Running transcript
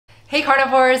Hey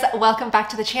carnivores, welcome back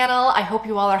to the channel. I hope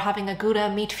you all are having a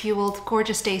Gouda meat-fueled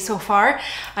gorgeous day so far.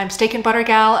 I'm Steak and Butter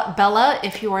Gal Bella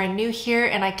if you are new here,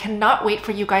 and I cannot wait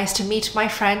for you guys to meet my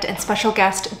friend and special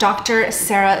guest, Dr.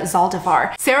 Sarah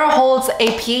Zaldivar. Sarah holds a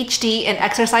PhD in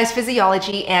exercise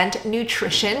physiology and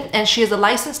nutrition, and she is a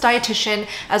licensed dietitian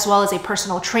as well as a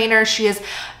personal trainer. She is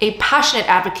a passionate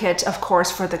advocate, of course,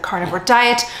 for the carnivore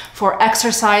diet, for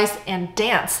exercise and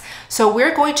dance. So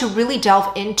we're going to really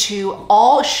delve into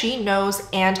all she knows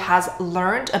and has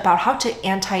learned about how to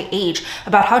anti-age,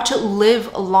 about how to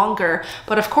live longer.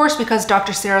 But of course, because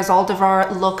Dr. Sarah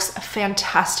Zaldivar looks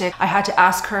fantastic, I had to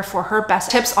ask her for her best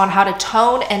tips on how to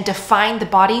tone and define the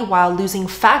body while losing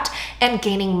fat and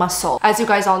gaining muscle. As you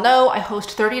guys all know, I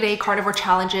host 30-day carnivore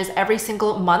challenges every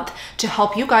single month to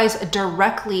help you guys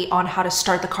directly on how to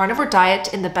start the carnivore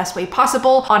diet in the best way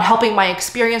possible, on helping my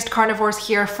experienced carnivores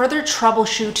here further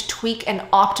troubleshoot, tweak, and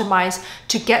optimize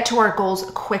to get to our goals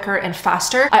quicker and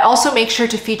faster. I also make sure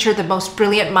to feature the most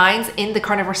brilliant minds in the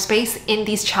carnivore space in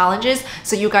these challenges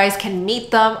so you guys can meet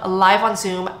them live on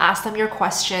Zoom, ask them your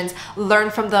questions, learn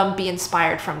from them, be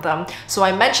inspired from them. So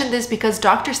I mentioned this because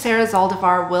Dr. Sarah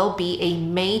Zaldivar will be a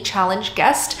May challenge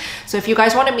guest. So if you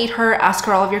guys want to meet her, ask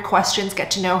her all of your questions, get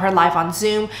to know her live on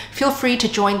Zoom, feel free to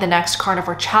join the next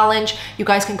carnivore challenge. You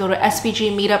guys can go to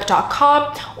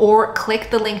svgmeetup.com or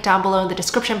click the link down below in the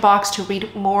description box to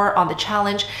read more on the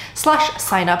challenge /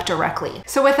 sign up directly.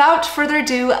 So without further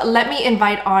ado, let me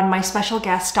invite on my special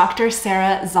guest, Dr.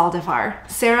 Sarah Zaldivar.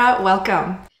 Sarah,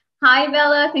 welcome. Hi,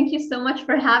 Bella. Thank you so much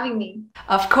for having me.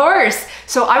 Of course.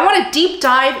 So I want to deep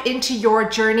dive into your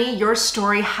journey, your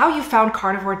story, how you found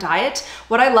carnivore diet.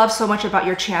 What I love so much about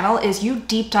your channel is you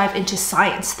deep dive into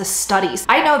science, the studies.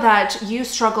 I know that you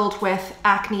struggled with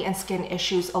acne and skin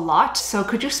issues a lot. So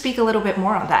could you speak a little bit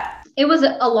more on that? It was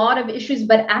a lot of issues,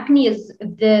 but acne is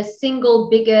the single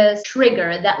biggest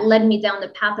trigger that led me down the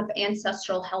path of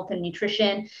ancestral health and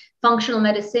nutrition, functional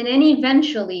medicine, and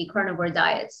eventually carnivore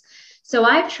diets. So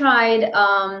I've tried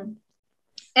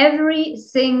every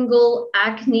single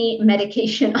acne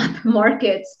medication on the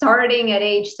market starting at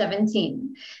age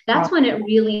 17. That's when it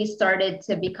really started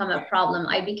to become a problem.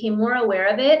 I became more aware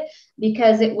of it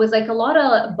because it was like a lot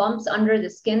of bumps under the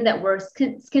skin that were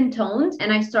skin toned.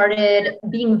 And I started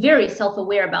being very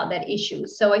self-aware about that issue.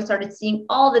 So I started seeing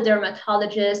all the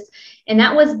dermatologists, and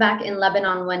that was back in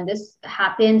Lebanon when this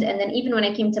happened. And then even when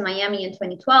I came to Miami in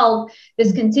 2012,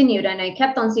 this continued and I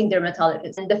kept on seeing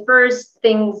dermatologists. And the first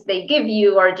things they give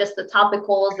you are just the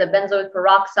topicals, the benzoic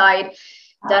peroxide,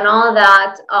 done all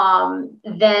that.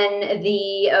 Then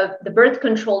the birth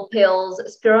control pills,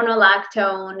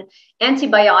 spironolactone,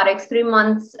 antibiotics, 3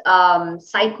 months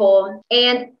cycle,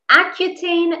 and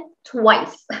Accutane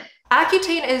twice.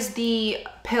 Accutane is the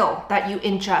pill that you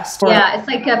ingest. Yeah, it's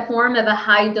like a form of a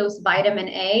high dose vitamin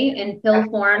A in pill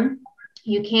form.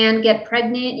 You can get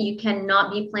pregnant. You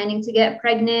cannot be planning to get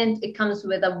pregnant. It comes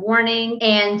with a warning,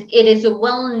 and it is a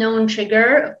well-known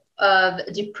trigger of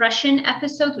depression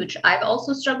episodes, which I've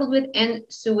also struggled with, and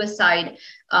suicide,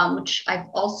 which I've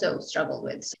also struggled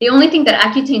with. The only thing that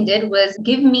Accutane did was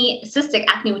give me cystic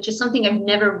acne, which is something I've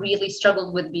never really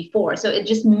struggled with before. So it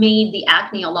just made the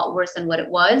acne a lot worse than what it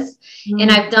was.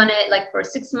 And I've done it like for a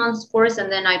 6 months course,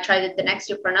 and then I tried it the next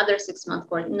year for another 6 month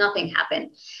course. Nothing happened.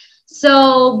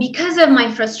 So because of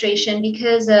my frustration,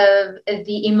 because of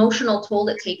the emotional toll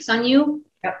it takes on you,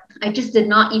 I just did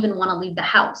not even want to leave the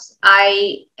house.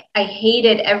 I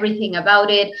hated everything about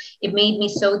it. It made me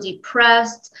so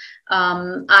depressed.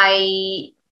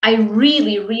 I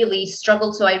really, really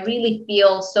struggled. So I really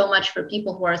feel so much for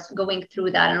people who are going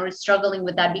through that and are struggling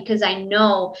with that, because I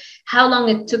know how long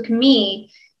it took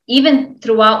me, even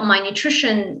throughout my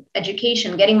nutrition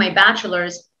education, getting my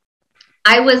bachelor's.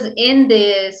 I was in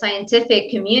the scientific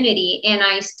community and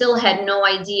I still had no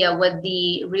idea what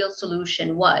the real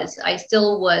solution was. I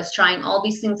still was trying all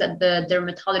these things that the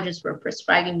dermatologists were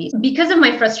prescribing me. Because of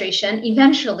my frustration,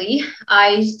 eventually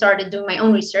I started doing my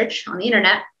own research on the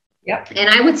internet. Yep. And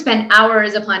I would spend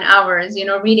hours upon hours,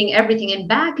 reading everything. And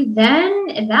back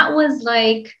then, that was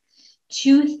like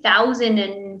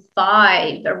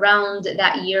 2005, around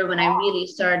that year when I really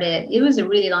started. It was a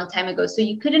really long time ago. So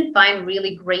you couldn't find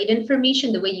really great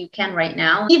information the way you can right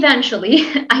now. Eventually,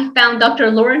 I found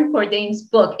Dr. Lauren Cordain's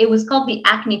book. It was called The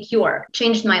Acne Cure.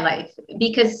 Changed my life,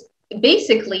 because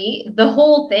basically the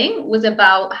whole thing was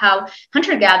about how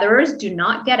hunter-gatherers do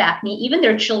not get acne. Even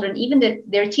their children, even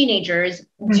their teenagers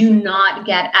do not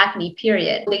get acne,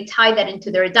 period. They tie that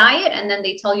into their diet, and then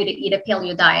they tell you to eat a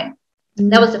paleo diet.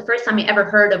 That was the first time I ever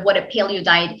heard of what a paleo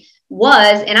diet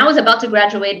was, and I was about to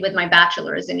graduate with my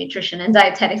bachelor's in nutrition and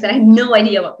dietetics, and I had no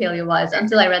idea what paleo was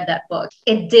until I read that book.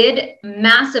 It did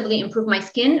massively improve my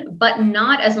skin, but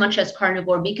not as much as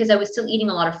carnivore, because I was still eating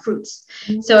a lot of fruits.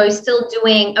 So I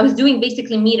was doing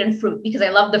basically meat and fruit, because I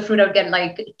love the fruit. I would get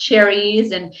like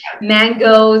cherries and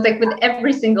mangoes, like with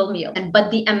every single meal.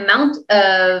 But the amount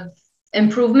of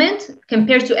improvement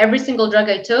compared to every single drug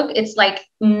I took, it's like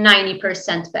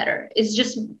 90% better. It's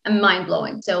just mind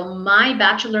blowing. So my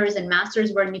bachelor's and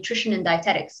master's were in nutrition and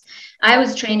dietetics. I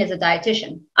was trained as a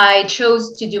dietitian. I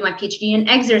chose to do my PhD in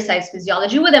exercise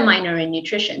physiology with a minor in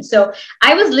nutrition. So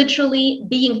I was literally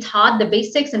being taught the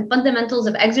basics and fundamentals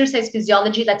of exercise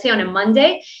physiology, let's say on a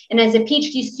Monday. And as a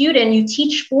PhD student, you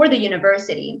teach for the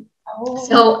university.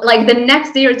 So like the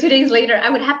next day or 2 days later, I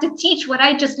would have to teach what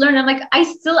I just learned. I'm like,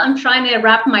 I'm trying to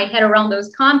wrap my head around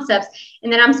those concepts,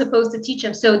 and then I'm supposed to teach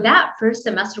them. So that first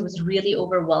semester was really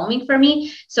overwhelming for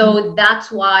me. So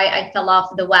that's why I fell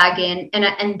off the wagon.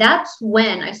 And that's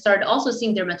when I started also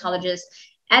seeing dermatologists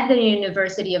at the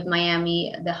University of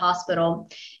Miami, the hospital,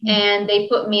 and they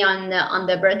put me on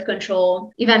the birth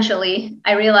control. Eventually,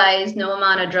 I realized no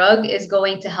amount of drug is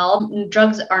going to help.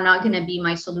 Drugs are not going to be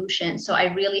my solution. So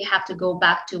I really have to go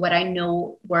back to what I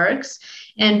know works.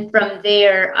 And from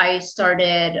there, I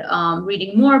started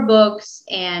reading more books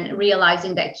and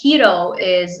realizing that keto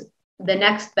is the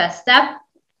next best step.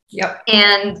 Yep.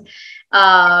 And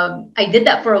I did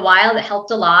that for a while. It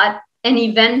helped a lot. And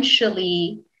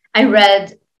eventually, I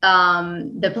read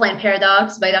The Plant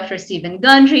Paradox by Dr. Stephen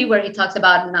Gundry, where he talks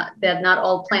about that not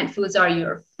all plant foods are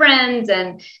your friends,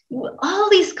 and all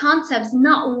these concepts.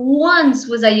 Not once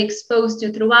was I exposed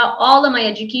to throughout all of my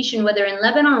education, whether in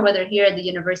Lebanon or whether here at the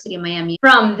University of Miami.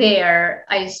 From there,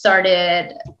 I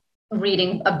started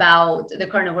reading about the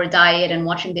carnivore diet and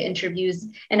watching the interviews.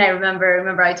 And I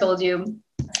remember I told you,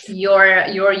 your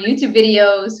YouTube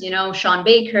videos, Sean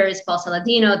Baker's, Paul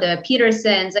Saladino, the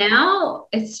Petersons. Now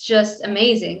it's just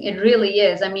amazing. It really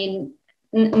is. I mean,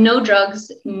 no drugs,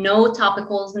 no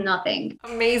topicals, nothing.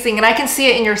 Amazing. And I can see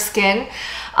it in your skin.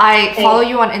 I follow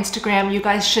you on Instagram. You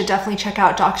guys should definitely check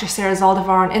out Dr. Sarah Zaldivar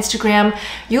on Instagram.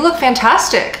 You look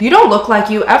fantastic. You don't look like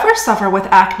you ever suffer with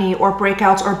acne or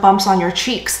breakouts or bumps on your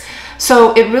cheeks.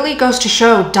 So it really goes to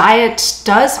show diet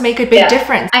does make a big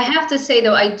difference. I have to say,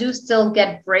 though, I do still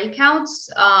get breakouts.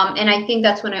 And I think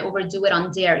that's when I overdo it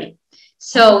on dairy.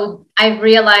 So I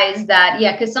realized that,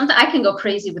 because sometimes I can go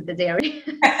crazy with the dairy.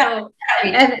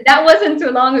 And that wasn't too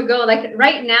long ago. Like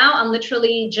right now, I'm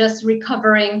literally just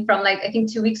recovering from, like, I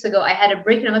think 2 weeks ago, I had a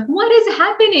break and I'm like, what is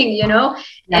happening?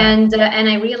 And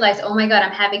I realized, oh my God,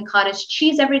 I'm having cottage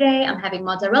cheese every day. I'm having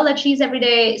mozzarella cheese every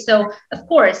day. So of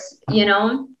course,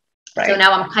 Right. So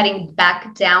now I'm cutting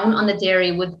back down on the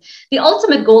dairy with the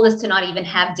ultimate goal is to not even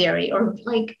have dairy, or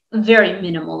like very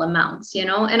minimal amounts,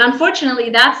 and unfortunately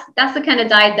that's the kind of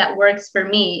diet that works for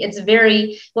me. It's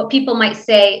very, what people might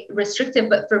say, restrictive,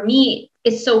 but for me,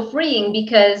 it's so freeing,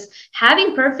 because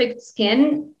having perfect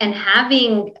skin and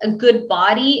having a good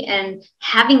body and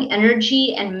having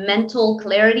energy and mental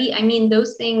clarity, I mean,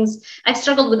 those things, I've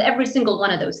struggled with every single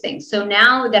one of those things. So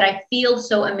now that I feel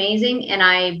so amazing and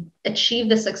I achieve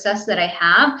the success that I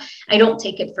have, I don't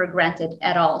take it for granted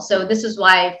at all. So this is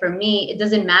why for me, it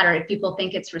doesn't matter if people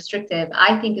think it's restrictive.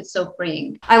 I think it's so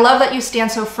freeing. I love that you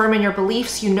stand so firm in your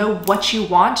beliefs. You know what you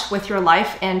want with your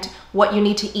life and what you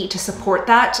need to eat to support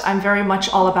that. I'm very much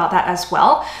all about that as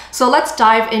well. So let's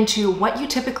dive into what you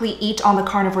typically eat on the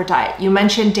carnivore diet. You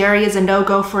mentioned dairy is a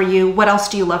no-go for you. What else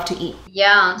do you love to eat?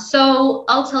 Yeah, so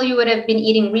I'll tell you what I've been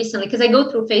eating recently, because I go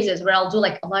through phases where I'll do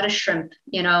like a lot of shrimp,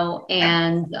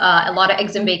 and a lot of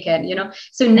eggs and bacon,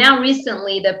 So now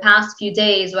recently, the past few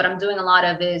days, what I'm doing a lot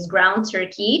of is ground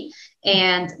turkey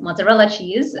and mozzarella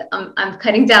cheese. I'm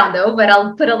cutting down though, but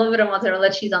I'll put a little bit of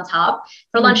mozzarella cheese on top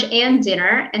for lunch and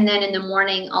dinner. And then in the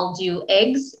morning, I'll do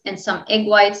eggs and some egg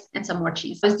whites and some more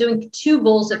cheese. I was doing 2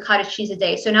 bowls of cottage cheese a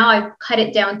day. So now I've cut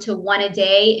it down to 1 a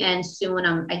day. And soon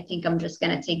I think I'm just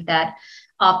going to take that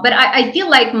off. But I feel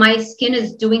like my skin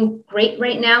is doing great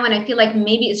right now. And I feel like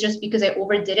maybe it's just because I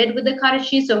overdid it with the cottage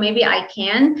cheese. So maybe I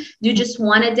can do just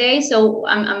 1 a day. So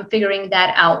I'm figuring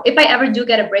that out. If I ever do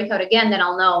get a breakout again, then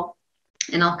I'll know.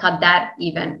 And I'll cut that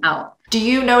even out. Do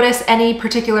you notice any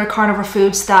particular carnivore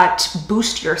foods that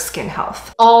boost your skin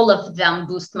health? All of them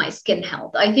boost my skin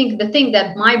health. I think the thing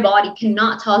that my body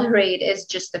cannot tolerate is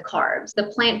just the carbs. The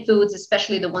plant foods,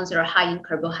 especially the ones that are high in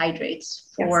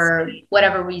carbohydrates, for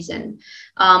whatever reason.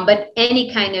 But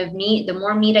any kind of meat, the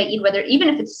more meat I eat, whether even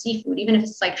if it's seafood, even if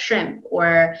it's like shrimp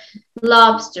or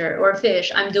lobster or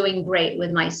fish, I'm doing great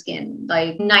with my skin,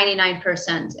 like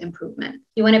 99% improvement.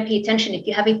 You want to pay attention. If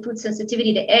you have a food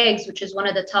sensitivity to eggs, which is one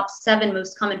of the top 7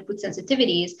 most common food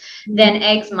sensitivities, then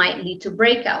eggs might lead to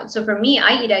breakout. So for me,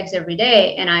 I eat eggs every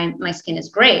day and my skin is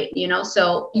great, you know,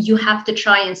 so you have to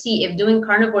try and see if doing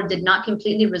carnivore did not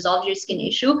completely resolve your skin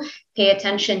issue. Pay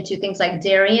attention to things like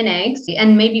dairy and eggs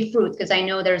and maybe fruit, because I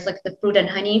know there's like the fruit and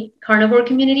honey carnivore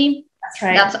community. That's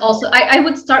right. That's also, I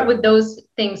would start with those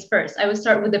things first. I would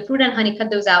start with the fruit and honey,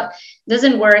 cut those out.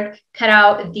 Doesn't work, cut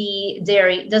out the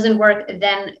dairy. Doesn't work,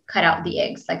 then cut out the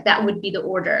eggs. Like that would be the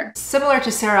order. Similar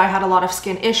to Sarah, I had a lot of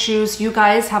skin issues. You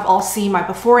guys have all seen my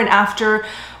before and after.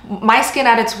 My skin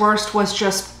at its worst was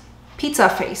just pizza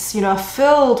face, you know,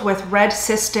 filled with red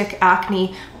cystic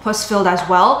acne, pus filled as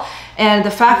well. And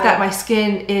the fact that my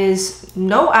skin is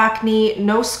no acne,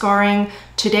 no scarring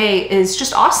today is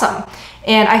just awesome.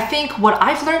 And I think what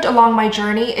I've learned along my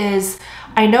journey is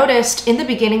I noticed in the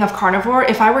beginning of carnivore,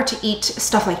 if I were to eat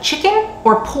stuff like chicken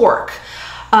or pork,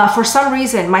 for some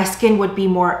reason, my skin would be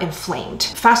more inflamed.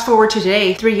 Fast forward to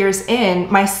today, 3 years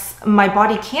in, my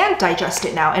body can digest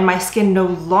it now and my skin no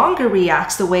longer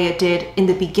reacts the way it did in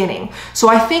the beginning. So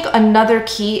I think another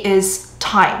key is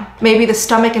time. Maybe the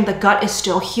stomach and the gut is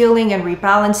still healing and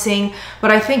rebalancing, but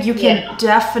I think you can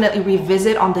definitely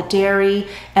revisit on the dairy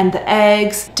and the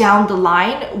eggs down the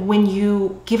line when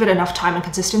you give it enough time and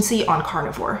consistency on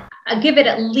carnivore. Give it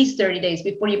at least 30 days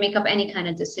before you make up any kind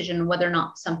of decision whether or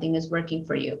not something is working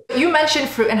for you. You mentioned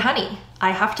fruit and honey.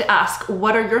 I have to ask,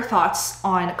 what are your thoughts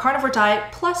on carnivore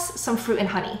diet plus some fruit and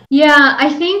honey? Yeah, I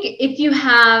think if you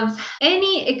have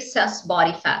any excess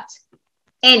body fat,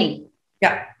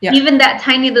 even that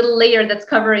tiny little layer that's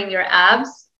covering your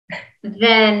abs,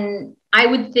 then I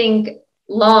would think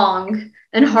long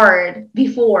and hard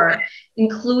before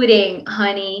including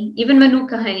honey, even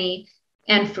manuka honey,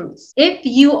 and fruits. If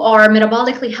you are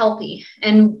metabolically healthy,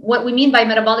 and what we mean by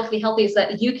metabolically healthy is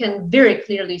that you can very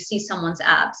clearly see someone's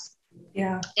abs.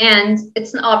 Yeah. And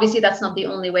it's obviously that's not the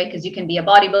only way, because you can be a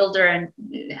bodybuilder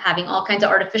and having all kinds of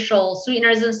artificial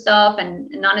sweeteners and stuff and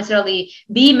not necessarily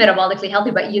be metabolically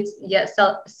healthy, but you'd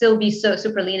still be so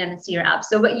super lean and see your abs.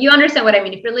 So, but you understand what I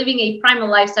mean. If you're living a primal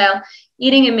lifestyle,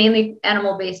 eating a mainly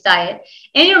animal-based diet,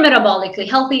 and you're metabolically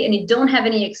healthy and you don't have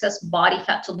any excess body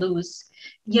fat to lose,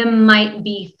 you might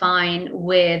be fine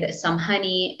with some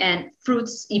honey, and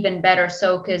fruits even better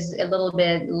so, because a little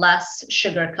bit less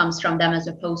sugar comes from them as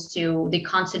opposed to the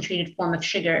concentrated form of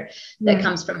sugar that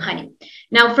comes from honey.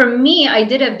 Now, for me, I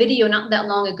did a video not that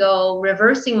long ago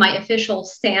reversing my official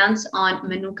stance on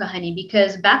manuka honey,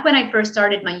 because back when I first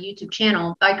started my YouTube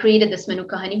channel, I created this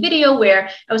manuka honey video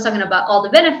where I was talking about all the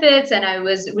benefits, and I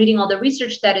was reading all the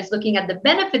research that is looking at the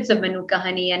benefits of manuka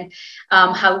honey and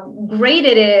how great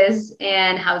it is,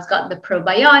 and how it's got the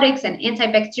probiotics and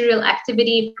antibacterial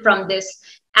activity from this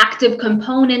active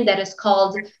component that is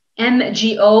called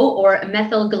MGO, or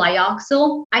methyl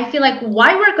glyoxyl. I feel like,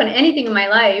 why work on anything in my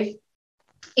life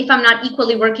if I'm not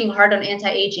equally working hard on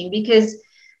anti-aging? Because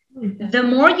the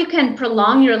more you can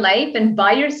prolong your life and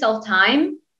buy yourself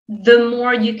time, the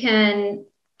more you can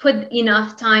put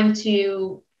enough time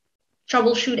to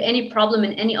troubleshoot any problem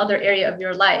in any other area of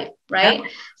your life, right? Yeah.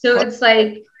 So it's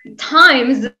like time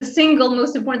is the single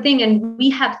most important thing, and we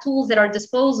have tools at our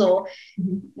disposal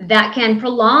that can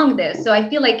prolong this. So I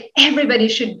feel like everybody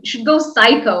should go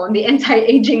psycho in the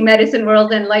anti-aging medicine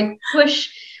world and like push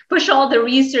all the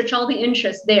research, all the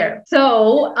interest there.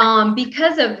 So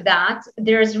because of that,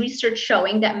 there's research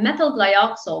showing that methyl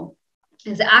glyoxyl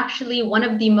is actually one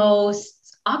of the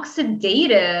most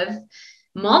oxidative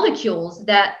molecules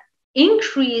that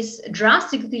increase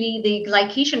drastically the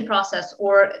glycation process,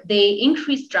 or they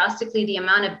increase drastically the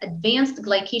amount of advanced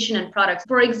glycation end products.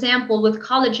 For example, with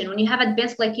collagen, when you have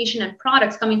advanced glycation end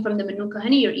products coming from the manuka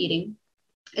honey you're eating,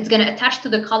 it's going to attach to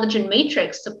the collagen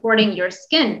matrix supporting your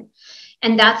skin.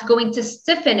 And that's going to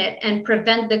stiffen it and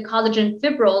prevent the collagen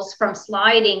fibrils from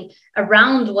sliding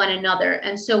around one another.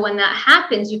 And so when that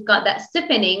happens, you've got that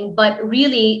stiffening, but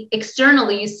really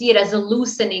externally, you see it as a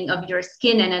loosening of your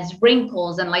skin and as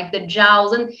wrinkles and like the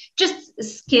jowls and just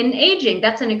skin aging.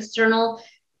 That's an external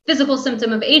physical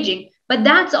symptom of aging, but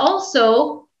that's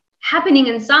also happening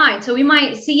inside. So we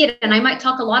might see it, and I might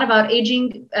talk a lot about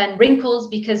aging and wrinkles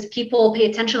because people pay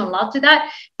attention a lot to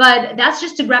that, but that's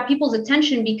just to grab people's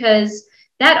attention, because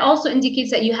that also indicates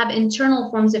that you have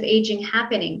internal forms of aging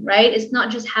happening, right? It's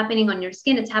not just happening on your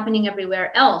skin, it's happening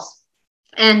everywhere else.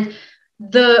 And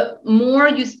the more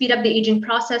you speed up the aging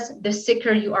process, the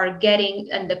sicker you are getting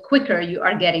and the quicker you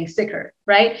are getting sicker,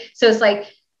 right? So it's like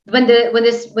when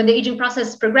the aging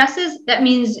process progresses, that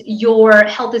means your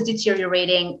health is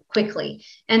deteriorating quickly.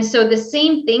 And so the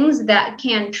same things that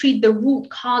can treat the root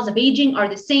cause of aging are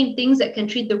the same things that can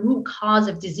treat the root cause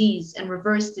of disease and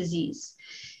reverse disease.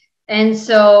 And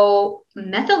so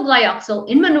methyl glyoxyl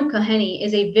in Manuka honey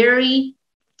is a very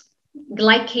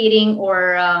glycating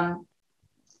or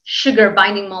sugar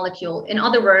binding molecule. In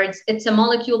other words, it's a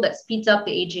molecule that speeds up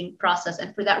the aging process.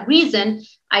 And for that reason,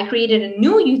 I created a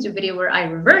new YouTube video where I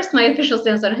reversed my official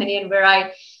stance on honey and where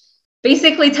I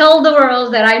basically tell the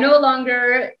world that I no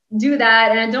longer do that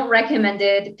and I don't recommend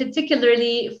it,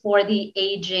 particularly for the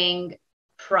aging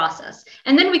process.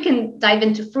 And then we can dive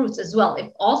into fruits as well.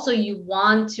 If also you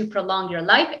want to prolong your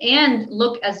life and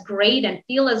look as great and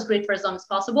feel as great for as long as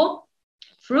possible,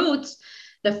 fruits,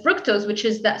 the fructose, which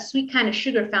is that sweet kind of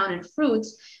sugar found in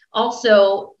fruits,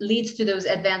 also leads to those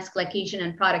advanced glycation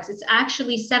end products. It's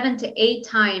actually 7 to 8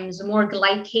 times more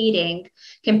glycating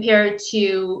compared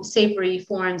to savory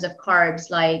forms of carbs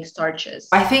like starches.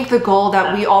 I think the goal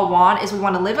that we all want is we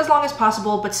want to live as long as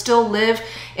possible, but still live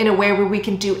in a way where we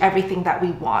can do everything that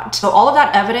we want. So all of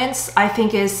that evidence, I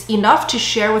think, is enough to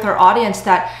share with our audience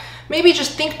that maybe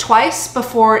just think twice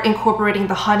before incorporating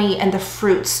the honey and the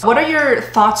fruits. What are your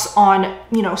thoughts on,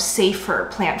 safer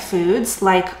plant foods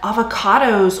like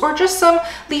avocados or just some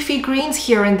leafy greens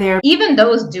here and there? Even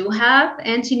those do have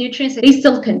anti-nutrients. They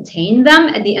still contain them.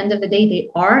 At the end of the day, they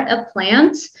are a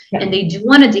plant and they do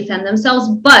want to defend themselves.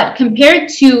 But compared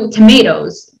to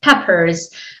tomatoes,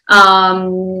 peppers,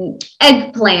 eggplants,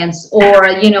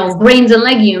 or grains and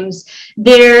legumes,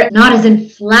 they're not as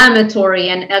inflammatory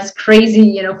and as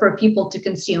crazy for people to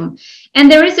consume.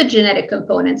 And there is a genetic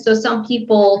component, so some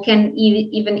people can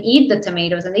even eat the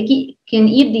tomatoes and they can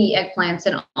eat the eggplants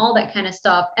and all that kind of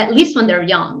stuff, at least when they're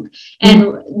young,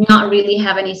 and not really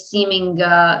have any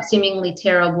seemingly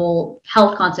terrible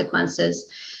health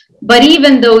consequences. But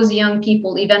even those young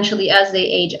people, eventually, as they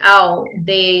age out,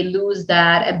 they lose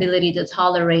that ability to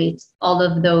tolerate all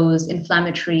of those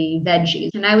inflammatory veggies.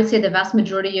 And I would say the vast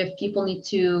majority of people need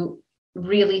to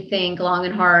really think long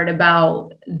and hard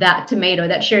about that tomato,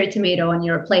 that cherry tomato on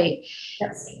your plate.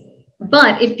 Yes.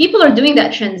 But if people are doing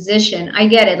that transition, I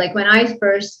get it. Like when I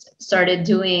first started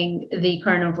doing the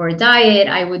carnivore diet,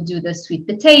 I would do the sweet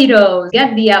potatoes,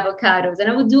 get the avocados, and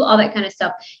I would do all that kind of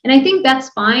stuff. And I think that's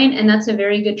fine. And that's a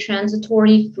very good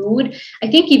transitory food.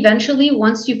 I think eventually,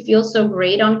 once you feel so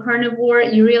great on carnivore,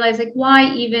 you realize like,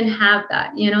 why even have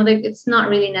that? Like it's not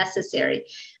really necessary.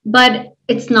 But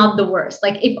it's not the worst.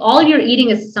 Like if all you're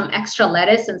eating is some extra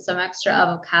lettuce and some extra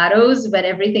avocados, but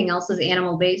everything else is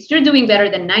animal based, you're doing better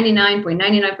than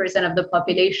 99.99% of the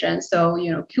population. So,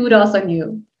 kudos on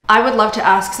you. I would love to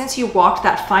ask, since you walked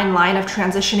that fine line of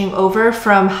transitioning over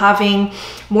from having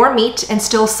more meat and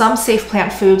still some safe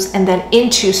plant foods and then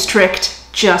into strict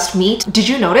just meat, did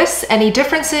you notice any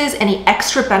differences, any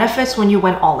extra benefits when you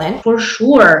went all in? For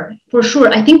sure.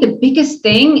 I think the biggest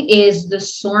thing is the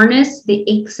soreness, the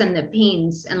aches and the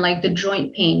pains and like the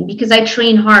joint pain, because I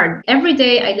train hard. Every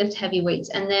day I lift heavy weights,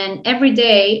 and then every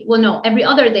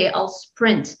other day I'll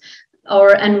sprint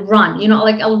and run,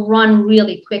 I'll run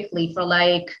really quickly for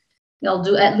I'll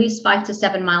do at least 5 to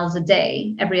 7 miles a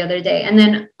day, every other day. And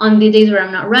then on the days where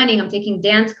I'm not running, I'm taking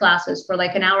dance classes for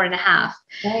like an hour and a half,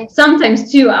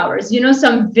 sometimes 2 hours, so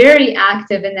I'm very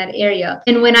active in that area.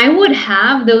 And when I would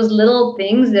have those little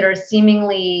things that are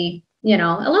seemingly, a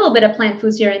little bit of plant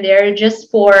foods here and there just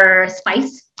for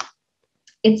spice,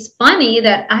 it's funny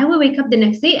that I would wake up the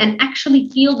next day and actually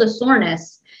feel the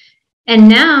soreness. And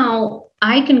now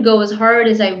I can go as hard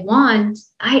as I want.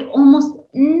 I almost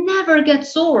never get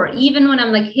sore, even when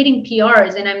I'm like hitting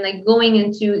PRs and I'm like going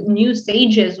into new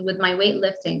stages with my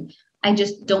weightlifting. I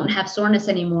just don't have soreness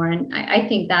anymore. And I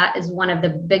think that is one of the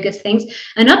biggest things.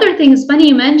 Another thing is funny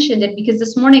you mentioned it, because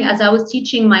this morning as I was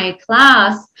teaching my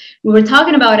class, we were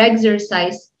talking about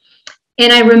exercise.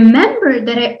 And I remember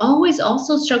that I always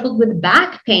also struggled with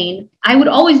back pain. I would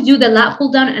always do the lat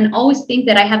pull down and always think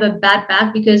that I have a bad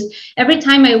back, because every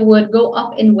time I would go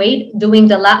up in weight doing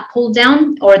the lat pull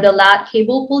down or the lat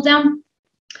cable pull down,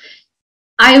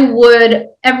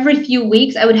 every few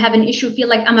weeks, I would have an issue, feel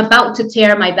like I'm about to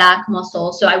tear my back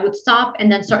muscle. So I would stop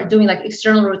and then start doing like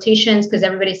external rotations, because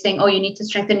everybody's saying, oh, you need to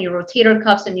strengthen your rotator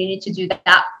cuffs and you need to do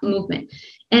that movement.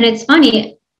 And it's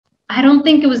funny, I don't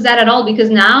think it was that at all, because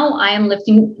now I am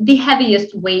lifting the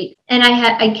heaviest weight and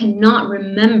I cannot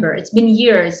remember. It's been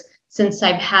years since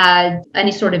I've had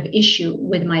any sort of issue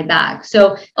with my back.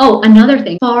 So, another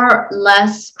thing, far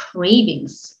less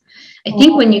cravings. I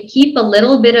think when you keep a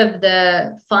little bit of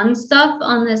the fun stuff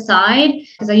on the side,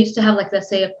 because I used to have, like, let's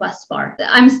say a Quest bar.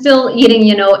 I'm still eating,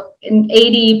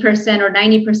 80% or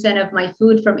 90% of my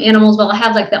food from animals. Well, I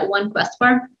have like that one Quest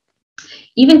bar.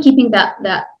 Even keeping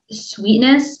that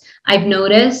sweetness, I've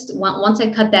noticed once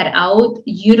I cut that out,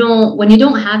 when you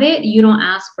don't have it, you don't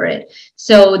ask for it.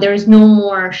 So there's no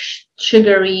more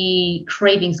sugary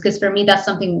cravings. Because for me, that's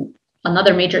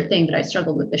another major thing that I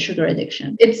struggled with, the sugar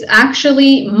addiction. It's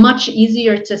actually much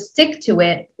easier to stick to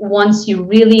it once you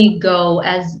really go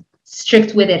as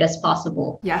strict with it as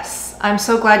possible. Yes, I'm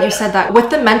so glad you said that. With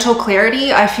the mental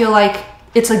clarity, I feel like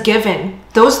it's a given.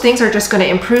 Those things are just going to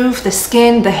improve the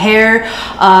skin, the hair,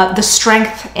 the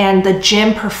strength, and the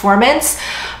gym performance.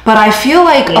 But I feel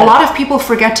like a lot of people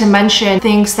forget to mention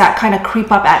things that kind of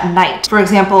creep up at night. For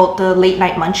example, the late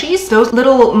night munchies. Those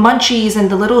little munchies and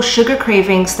the little sugar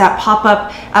cravings that pop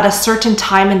up at a certain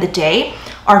time in the day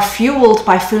are fueled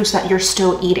by foods that you're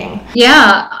still eating.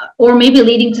 Yeah, or maybe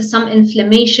leading to some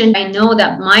inflammation. I know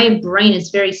that my brain is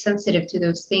very sensitive to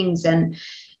those things, and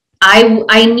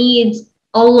I need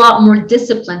a lot more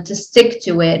discipline to stick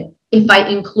to it if I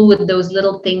include those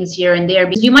little things here and there,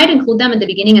 because you might include them at the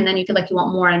beginning and then you feel like you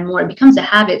want more and more. It becomes a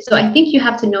habit. So I think you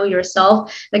have to know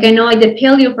yourself. Like, I know I did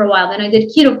paleo for a while, then I did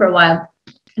keto for a while,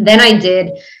 then I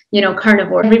did,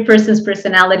 carnivore. Every person's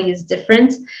personality is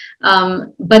different.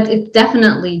 But it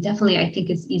definitely, I think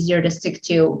it's easier to stick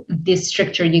to the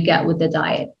stricter you get with the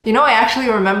diet. I actually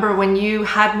remember when you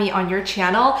had me on your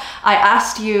channel, I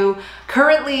asked you,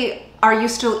 currently, are you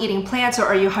still eating plants or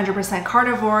are you 100%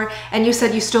 carnivore? And you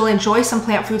said you still enjoy some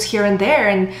plant foods here and there.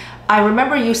 And I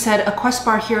remember you said a Quest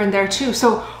bar here and there too.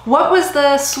 So what was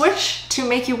the switch to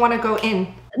make you want to go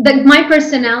in? My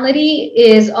personality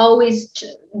is always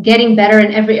getting better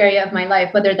in every area of my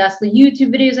life, whether that's the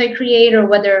YouTube videos I create or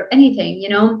whether anything,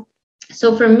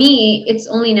 So for me, it's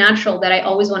only natural that I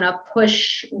always want to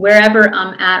push wherever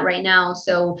I'm at right now.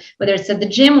 So whether it's at the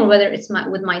gym or whether it's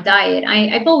with my diet,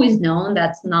 I've always known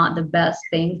that's not the best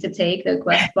thing to take, the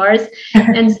Quest bars.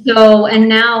 And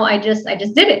now I just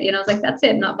did it. It's like, that's it.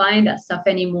 I'm not buying that stuff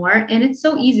anymore. And it's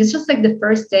so easy. It's just like the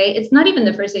first day. It's not even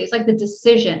the first day. It's like the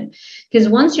decision. Because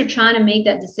once you're trying to make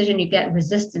that decision, you get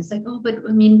resistance. Like, oh, but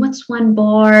I mean, what's one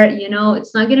bar?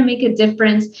 It's not going to make a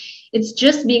difference. It's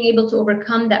just being able to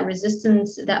overcome that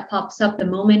resistance that pops up the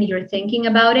moment you're thinking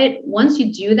about it. Once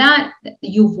you do that,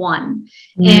 you've won.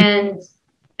 Mm-hmm.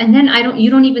 And then you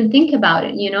don't even think about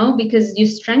it, because you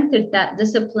strengthened that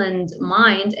disciplined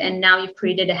mind, and now you've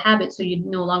created a habit. So you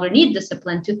no longer need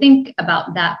discipline to think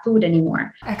about that food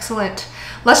anymore. Excellent.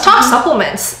 Let's talk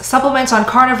supplements on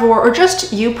carnivore, or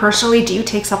just you personally. Do you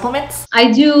take supplements?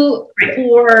 I do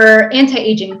for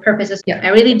anti-aging purposes. Yeah. I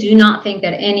really do not think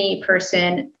that any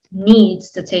person needs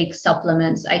to take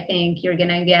supplements. I think you're going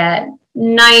to get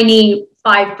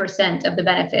 95% of the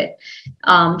benefit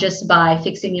just by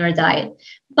fixing your diet.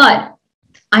 But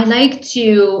I like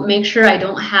to make sure I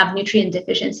don't have nutrient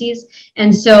deficiencies.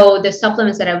 And so the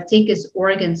supplements that I would take is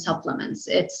organ supplements.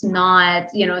 It's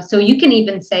not, so you can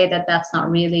even say that that's not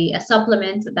really a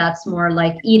supplement. That's more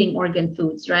like eating organ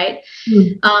foods, right?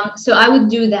 Mm-hmm. So I would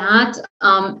do that.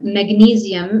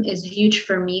 Magnesium is huge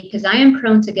for me because I am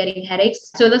prone to getting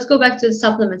headaches. So let's go back to the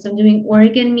supplements. I'm doing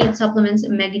organ meat supplements,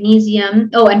 magnesium,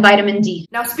 and vitamin D.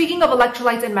 Now, speaking of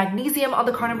electrolytes and magnesium on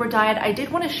the carnivore diet, I did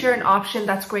want to share an option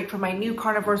that's great for my new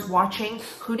carnivores watching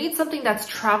who need something that's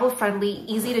travel friendly,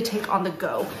 easy to take on the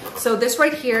go. So this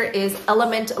right here is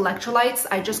Element electrolytes.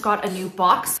 I just got a new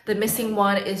box. The missing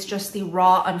one is just the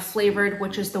raw unflavored,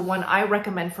 which is the one I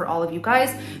recommend for all of you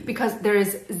guys because there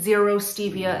is zero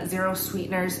stevia, zero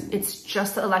sweeteners. It's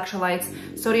just the electrolytes,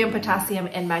 sodium, potassium,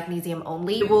 and magnesium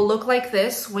only. It will look like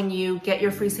this when you get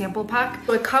your free sample pack.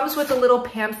 So it comes with a little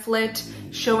pamphlet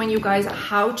showing you guys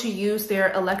how to use their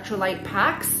electrolyte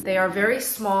packs. They are very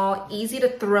small, easy to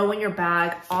throw in your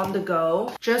bag on the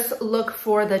go. Just look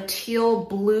for the teal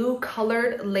blue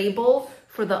colored label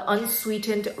for the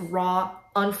unsweetened, raw,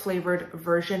 unflavored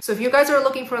version. So if you guys are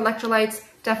looking for electrolytes,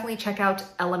 definitely check out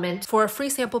Element. For a free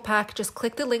sample pack, just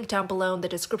click the link down below in the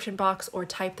description box or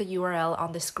type the URL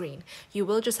on the screen. You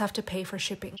will just have to pay for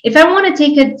shipping. If I want to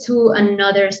take it to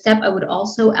another step, I would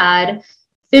also add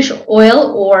fish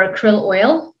oil or krill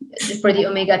oil for the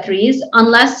omega-3s,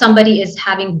 unless somebody is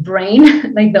having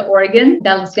brain, like the organ,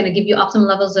 that's going to give you optimal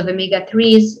levels of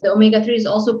omega-3s. The omega-3 is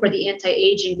also for the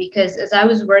anti-aging, because as I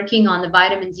was working on the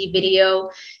vitamin D video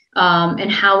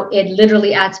and how it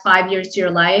literally adds 5 years to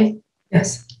your life,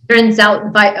 yes, turns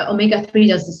out omega-3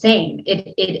 does the same.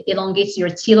 It elongates your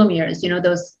telomeres,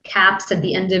 those caps at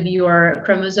the end of your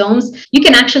chromosomes. You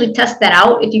can actually test that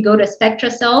out. If you go to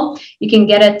SpectraCell, you can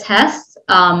get a test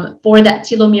for that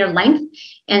telomere length.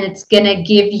 And it's going to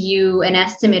give you an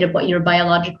estimate of what your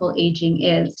biological aging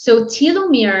is. So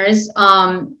telomeres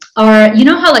are, you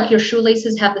know how like your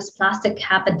shoelaces have this plastic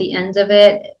cap at the end of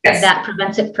it that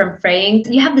prevents it from fraying?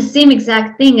 You have the same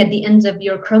exact thing at the ends of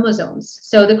your chromosomes.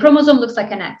 So the chromosome looks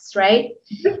like an X, right?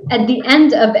 At the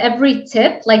end of every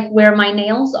tip, like where my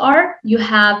nails are, you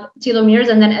have telomeres.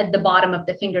 And then at the bottom of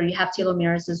the finger, you have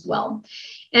telomeres as well.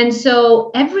 And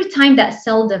so every time that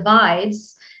cell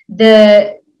divides,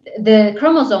 the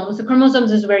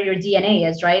chromosomes is where your DNA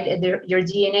is, right? Your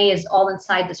DNA is all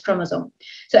inside this chromosome.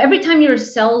 So every time your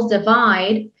cells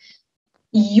divide,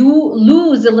 you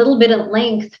lose a little bit of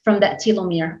length from that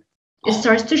telomere. It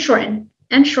starts to shorten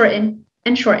and shorten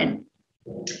and shorten.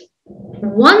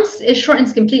 Once it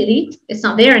shortens completely, it's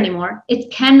not there anymore.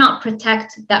 It cannot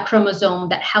protect that chromosome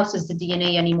that houses the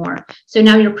DNA anymore. So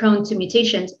now you're prone to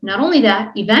mutations. Not only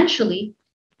that, eventually,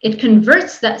 it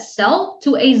converts that cell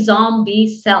to a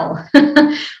zombie cell.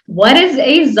 What is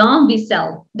a zombie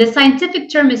cell? The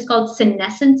scientific term is called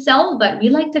senescent cell, but we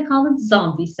like to call it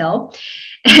zombie cell.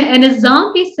 And a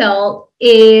zombie cell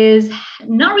is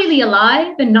not really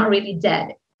alive and not really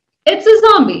dead. It's a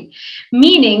zombie,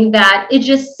 meaning that it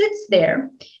just sits there.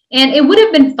 And it would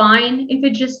have been fine if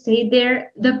it just stayed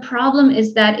there. The problem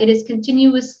is that it is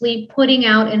continuously putting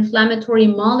out inflammatory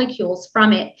molecules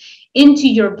from it into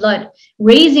your blood,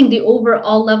 raising the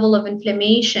overall level of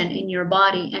inflammation in your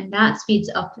body, and that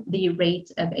speeds up the rate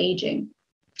of aging.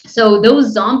 So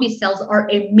those zombie cells are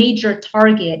a major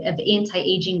target of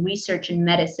anti-aging research in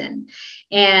medicine.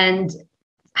 And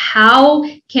how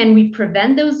can we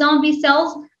prevent those zombie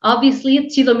cells? Obviously,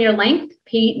 telomere length,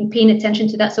 paying attention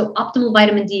to that. So optimal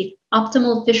vitamin D,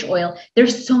 optimal fish oil.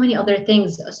 There's so many other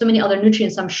things, so many other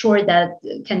nutrients, I'm sure, that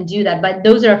can do that. But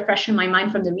those are fresh in my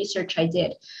mind from the research I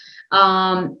did.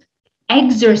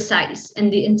 Exercise,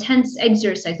 and the intense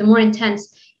exercise, the more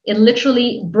intense, it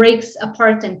literally breaks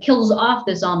apart and kills off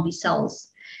the zombie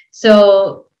cells.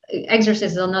 So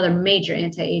exercise is another major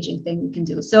anti-aging thing we can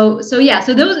do. So those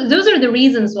are the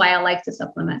reasons why I like to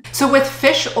supplement. So with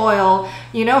fish oil,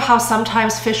 you know how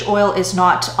sometimes fish oil is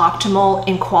not optimal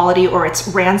in quality or it's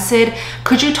rancid.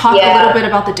 Could you talk a little bit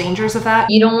about the dangers of that?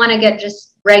 You don't want to get just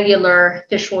regular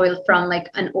fish oil from like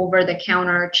an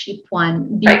over-the-counter cheap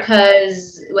one,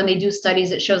 because when they do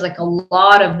studies, it shows like a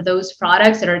lot of those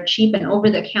products that are cheap and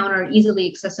over-the-counter, easily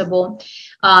accessible,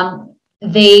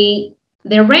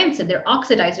 they're rancid, they're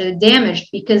oxidized, they're damaged,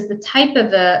 because the type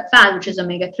of fat, which is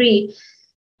omega-3,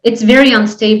 it's very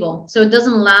unstable, so it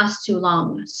doesn't last too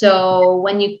long. So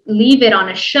when you leave it on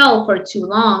a shelf for too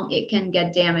long, it can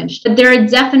get damaged. But there are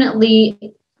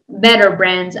definitely better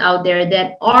brands out there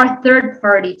that are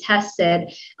third-party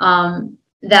tested,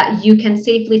 that you can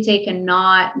safely take and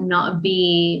not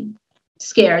be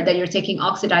scared that you're taking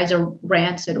oxidized or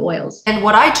rancid oils. And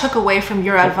what I took away from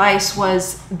your advice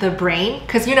was the brain,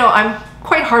 because you know I'm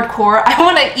quite hardcore. I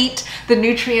want to eat the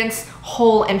nutrients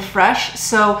whole and fresh.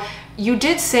 So you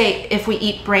did say if we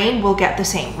eat brain, we'll get the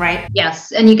same, right?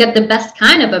 Yes, and you get the best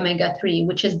kind of omega-3,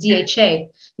 which is DHA,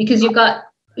 because you've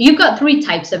got three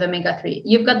types of omega-3.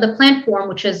 You've got the plant form,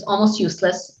 which is almost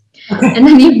useless. And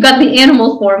then you've got the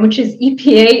animal form, which is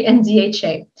EPA and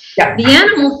DHA. Yeah. The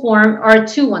animal form are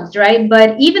two ones, right?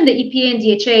 But even the EPA and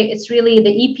DHA, it's really the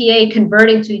EPA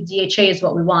converting to DHA is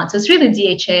what we want. So it's really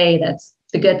DHA that's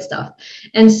the good stuff.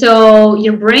 And so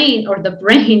your brain, or the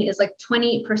brain, is like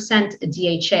 20%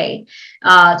 DHA.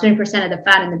 20% of the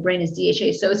fat in the brain is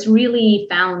DHA. So it's really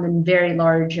found in very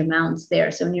large amounts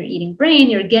there. So when you're eating brain,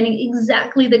 you're getting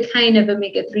exactly the kind of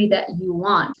omega-3 that you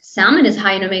want. Salmon is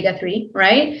high in omega-3,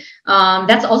 right?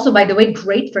 That's also, by the way,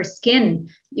 great for skin.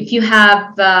 If you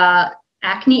have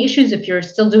acne issues, if you're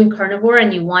still doing carnivore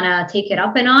and you want to take it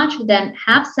up a notch, then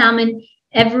have salmon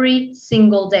every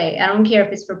single day. I don't care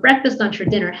if it's for breakfast, lunch, or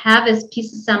dinner. Have a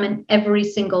piece of salmon every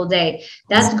single day.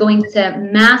 That's going to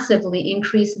massively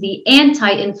increase the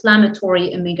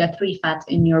anti-inflammatory omega-3 fat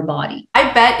in your body.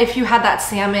 I bet if you had that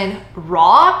salmon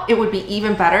raw, it would be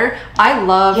even better. I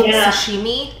love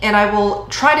sashimi, and I will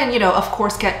try to, of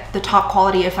course, get the top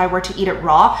quality if I were to eat it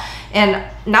raw. And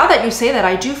now that you say that,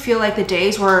 I do feel like the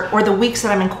days or the weeks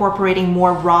that I'm incorporating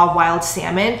more raw wild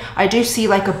salmon, I do see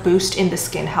like a boost in the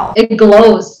skin health. It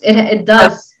glows. It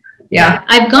does. Yeah.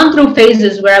 I've gone through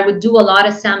phases where I would do a lot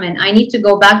of salmon. I need to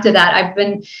go back to that. I've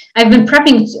been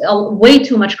prepping way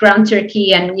too much ground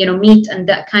turkey and, meat and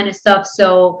that kind of stuff.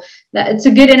 So that it's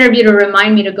a good interview to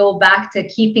remind me to go back to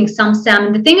keeping some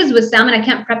salmon. The thing is with salmon, I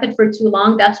can't prep it for too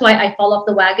long. That's why I fall off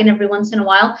the wagon every once in a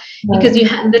while, because you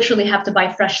literally have to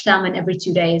buy fresh salmon every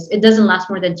 2 days. It doesn't last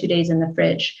more than 2 days in the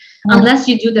fridge. Unless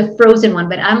you do the frozen one,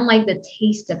 but I don't like the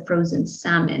taste of frozen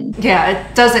salmon. Yeah,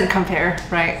 it doesn't compare,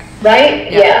 right?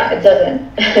 Right? Yeah, it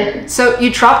doesn't. So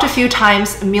you dropped a few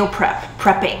times meal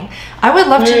prepping. I would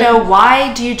love to know,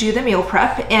 why do you do the meal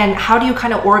prep, and how do you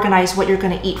kind of organize what you're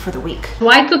going to eat for the week? So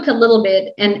I cook a little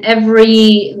bit, and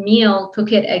every meal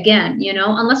cook it again, you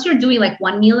know, unless you're doing like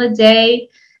 1 meal a day,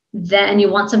 then you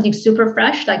want something super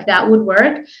fresh, like that would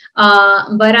work.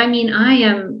 But I mean, I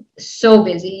am so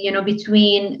busy, you know,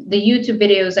 between the YouTube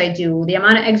videos I do, the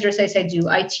amount of exercise I do.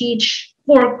 I teach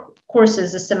 4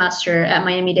 courses a semester at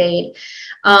Miami-Dade.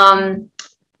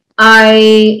 I,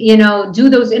 you know, do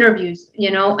those interviews, you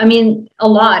know, I mean, a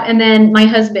lot. And then my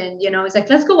husband, you know, is like,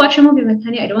 let's go watch a movie. I'm like,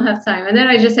 honey, I don't have time. And then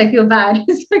I feel bad.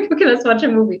 He's like, okay, let's watch a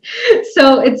movie.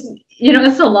 So it's, you know,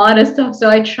 it's a lot of stuff. So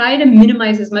I try to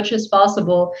minimize as much as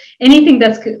possible anything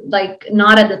that's like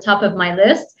not at the top of my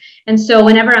list. And so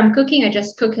whenever I'm cooking, I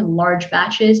just cook in large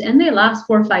batches, and they last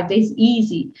 4 or 5 days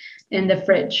easy in the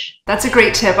fridge. That's a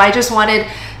great tip. I just wanted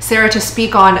Sarah to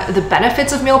speak on the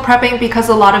benefits of meal prepping, because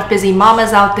a lot of busy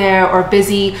mamas out there, or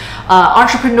busy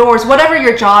entrepreneurs, whatever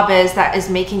your job is that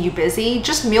is making you busy,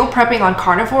 just meal prepping on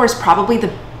carnivore is probably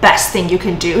the best thing you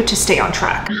can do to stay on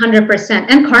track. 100%.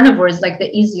 And carnivore is like the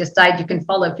easiest diet you can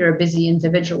follow if you're a busy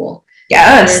individual.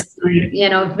 Yes. There's, you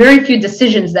know, very few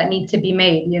decisions that need to be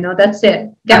made. You know, that's it.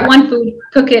 Get one food,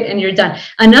 cook it, and you're done.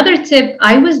 Another tip,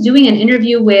 I was doing an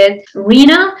interview with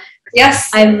Rena. Yes.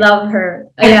 I love her.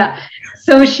 Yeah.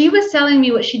 So she was telling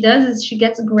me what she does is she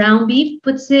gets ground beef,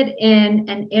 puts it in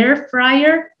an air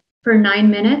fryer for 9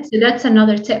 minutes. So that's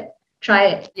another tip. Try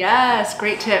it. Yes,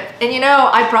 great tip. And you know,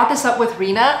 I brought this up with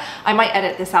Rena. I might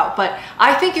edit this out, but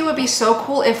I think it would be so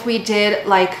cool if we did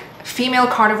like female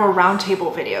carnivore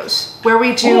roundtable videos, where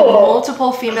we do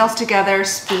multiple females together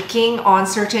speaking on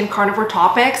certain carnivore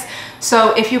topics.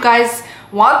 So if you guys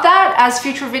want that as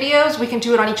future videos, we can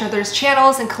do it on each other's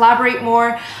channels and collaborate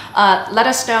more. Let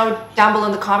us know down below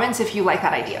in the comments if you like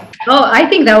that idea. Oh, I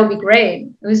think that would be great.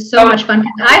 It was so much fun.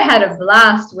 I had a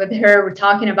blast with her. We're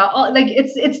talking about, like,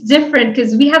 it's different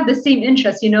because we have the same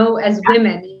interests, you know, as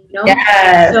women, you know?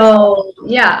 Yes. So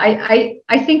yeah,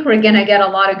 I think we're gonna get a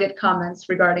lot of good comments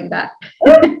regarding that.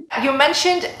 You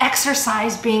mentioned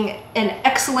exercise being an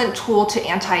excellent tool to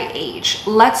anti-age.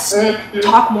 Let's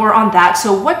talk more on that.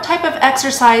 So what type of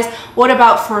exercise? What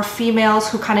about for females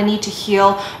who kind of need to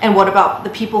heal? And what about the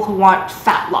people who want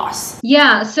fat loss?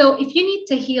 Yeah, so if you need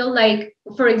to heal, like,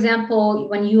 for example,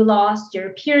 when you lost your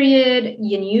period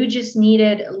and you just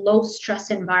needed a low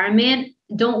stress environment,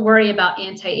 don't worry about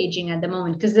anti-aging at the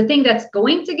moment, because the thing that's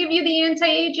going to give you the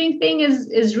anti-aging thing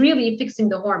is really fixing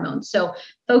the hormones. So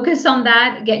focus on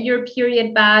that, get your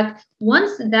period back.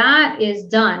 Once that is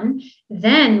done,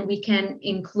 then we can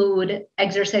include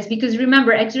exercise, because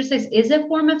remember, exercise is a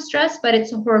form of stress, but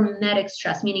it's a hormetic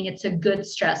stress, meaning it's a good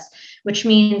stress, which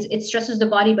means it stresses the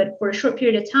body, but for a short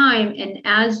period of time. And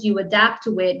as you adapt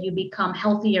to it, you become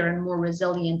healthier and more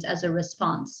resilient as a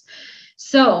response.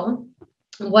 So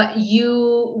what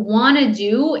you want to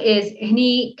do is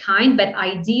any kind, but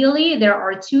ideally there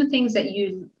are 2 things that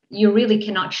you really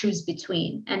cannot choose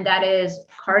between, and that is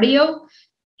cardio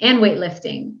and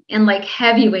weightlifting, and like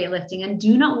heavy weightlifting. And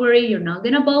do not worry, you're not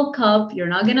going to bulk up. You're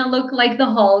not going to look like the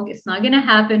Hulk. It's not going to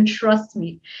happen. Trust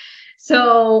me.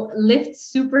 So lift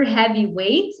super heavy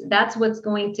weights. That's what's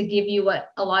going to give you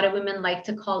what a lot of women like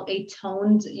to call a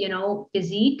toned, you know,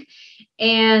 physique.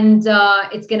 And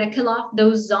it's going to kill off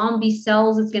those zombie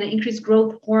cells. It's going to increase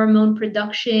growth hormone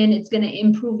production. It's going to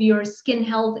improve your skin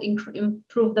health,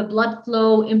 improve the blood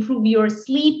flow, improve your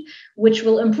sleep, which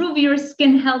will improve your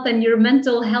skin health and your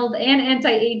mental health and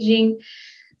anti-aging.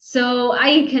 So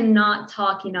I cannot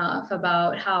talk enough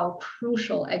about how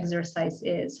crucial exercise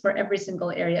is for every single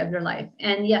area of your life.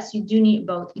 And yes, you do need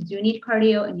both. You do need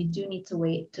cardio and you do need to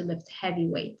lift heavy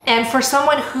weight. And for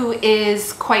someone who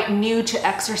is quite new to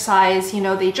exercise, you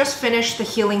know, they just finished the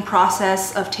healing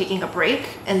process of taking a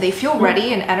break and they feel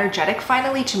ready and energetic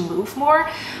finally to move more.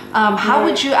 How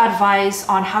would you advise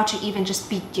on how to even just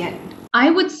begin? I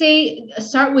would say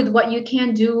start with what you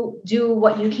can do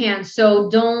what you can. So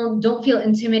don't feel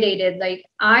intimidated. Like,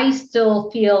 I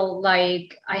still feel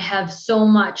like I have so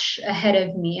much ahead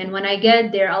of me. And when I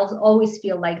get there, I'll always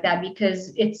feel like that,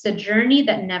 because it's a journey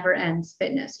that never ends,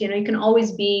 fitness. You know, you can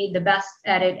always be the best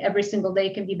at it. Every single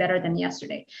day can be better than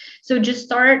yesterday. So just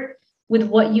start with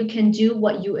what you can do,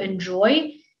 what you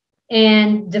enjoy.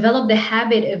 and develop the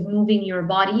habit of moving your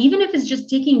body, even if it's just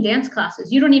taking dance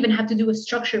classes. You don't even have to do a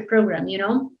structured program, you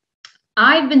know?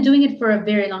 I've been doing it for a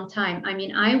very long time. I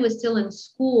mean, I was still in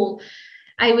school.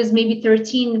 I was maybe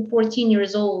 13, 14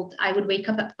 years old. I would wake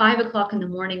up at 5 o'clock in the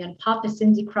morning and pop a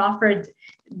Cindy Crawford.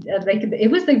 Like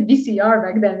it was like VCR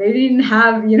back then. They didn't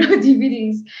have, you know,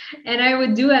 DVDs. And I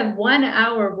would do a 1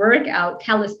 hour workout,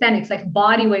 calisthenics, like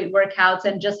body weight workouts,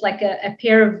 and just like a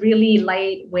pair of really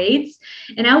light weights.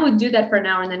 And I would do that for an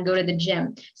hour and then go to the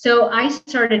gym. So I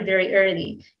started very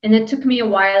early. And it took me a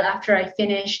while after I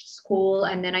finished school.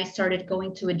 And then I started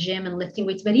going to a gym and lifting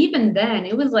weights. But even then,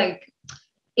 it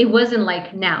wasn't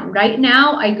like now. Right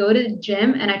now, I go to the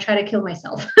gym and I try to kill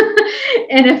myself.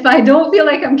 And if I don't feel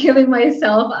like I'm killing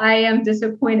myself, I am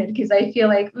disappointed, because I feel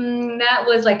like that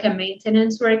was like a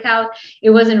maintenance workout. It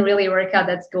wasn't really a workout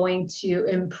that's going to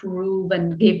improve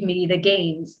and give me the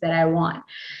gains that I want.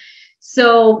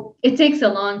 So it takes a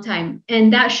long time,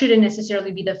 and that shouldn't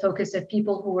necessarily be the focus of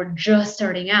people who are just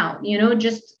starting out. You know,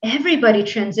 just everybody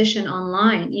transition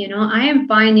online. You know, I am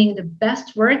finding the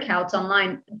best workouts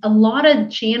online. A lot of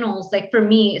channels, like for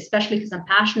me, especially because I'm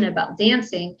passionate about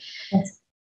dancing, yes,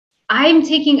 I'm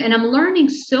taking and I'm learning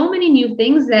so many new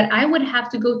things that I would have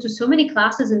to go to so many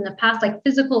classes in the past, like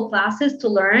physical classes, to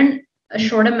learn a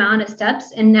short amount of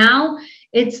steps. And now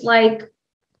it's like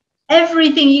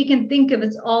everything you can think of,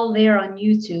 it's all there on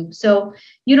YouTube. So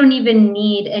you don't even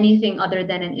need anything other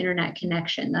than an internet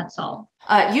connection. That's all.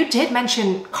 You did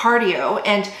mention cardio,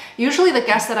 and usually the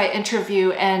guests that I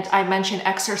interview and I mention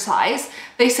exercise,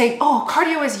 they say, oh,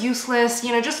 cardio is useless,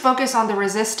 you know, just focus on the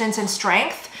resistance and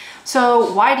strength.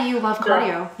 So why do you love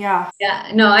cardio? Yeah.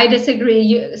 No, I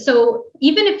disagree. So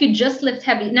even if you just lift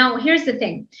heavy, now here's the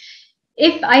thing.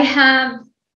 If I have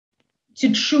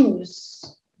to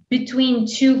choose between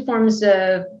two forms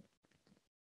of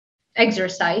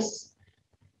exercise,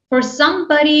 for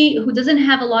somebody who doesn't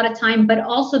have a lot of time, but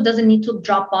also doesn't need to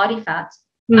drop body fat,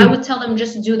 I would tell them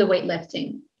just do the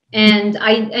weightlifting. And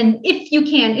if you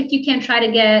can try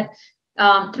to get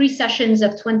 3 sessions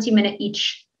of 20-minute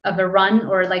each of a run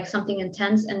or like something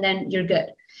intense, and then you're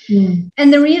good.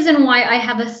 And the reason why I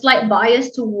have a slight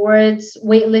bias towards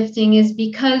weightlifting is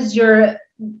because you're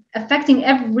affecting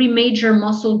every major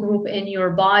muscle group in your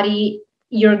body.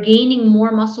 You're gaining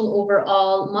more muscle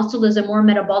overall. Muscle is a more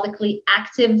metabolically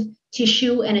active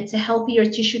tissue, and it's a healthier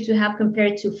tissue to have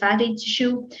compared to fatty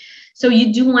tissue. So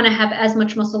you do want to have as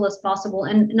much muscle as possible.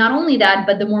 And not only that,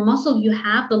 but the more muscle you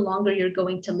have, the longer you're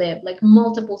going to live. Like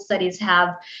multiple studies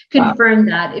have confirmed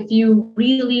that if you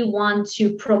really want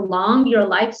to prolong your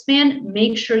lifespan,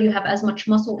 make sure you have as much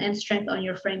muscle and strength on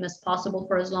your frame as possible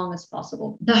for as long as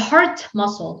possible. The heart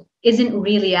muscle isn't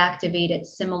really activated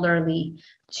similarly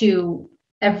to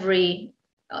every,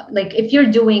 like if you're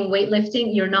doing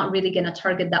weightlifting, you're not really going to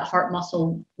target that heart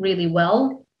muscle really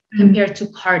well compared to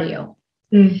cardio.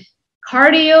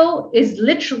 Cardio is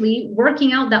literally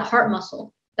working out that heart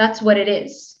muscle. That's what it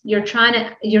is. You're trying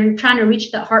to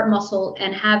reach that heart muscle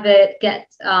and have it get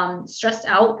stressed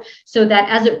out, so that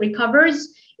as it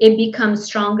recovers, it becomes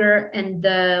stronger, and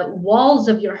the walls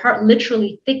of your heart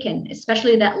literally thicken,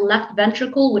 especially that left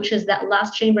ventricle, which is that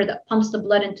last chamber that pumps the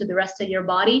blood into the rest of your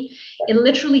body. It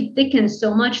literally thickens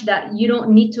so much that you don't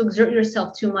need to exert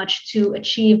yourself too much to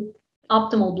achieve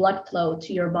optimal blood flow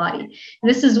to your body. And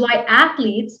this is why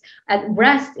athletes at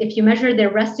rest, if you measure their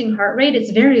resting heart rate,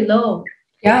 it's very low.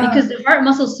 Yeah. Because the heart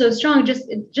muscle is so strong,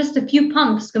 just a few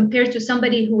pumps compared to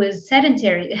somebody who is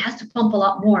sedentary, it has to pump a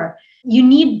lot more. You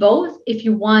need both if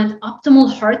you want optimal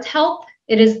heart health.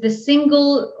 It is the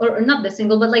single, or not the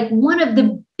single, but like one of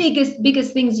the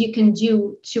biggest things you can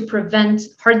do to prevent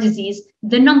heart disease,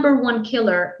 the #1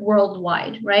 killer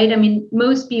worldwide, right? I mean,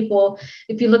 most people,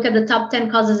 if you look at the top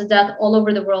 10 causes of death all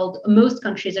over the world, most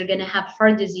countries are going to have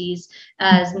heart disease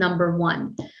as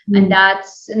 #1. And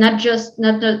that's not just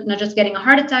getting a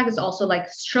heart attack, it's also like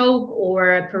stroke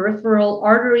or peripheral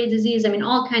artery disease. I mean,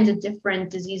 all kinds of different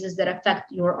diseases that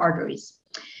affect your arteries.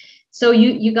 So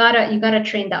you gotta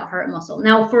train that heart muscle.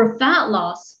 Now for fat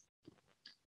loss,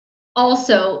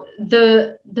 also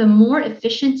the more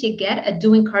efficient you get at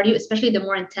doing cardio, especially the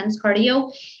more intense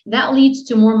cardio, that leads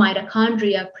to more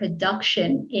mitochondria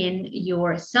production in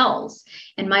your cells.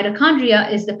 And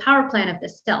mitochondria is the power plant of the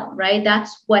cell, right?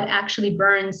 That's what actually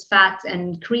burns fat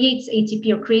and creates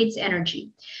ATP, or creates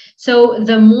energy. So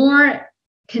the more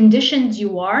conditioned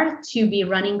you are to be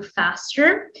running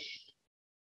faster,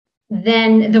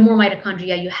 then the more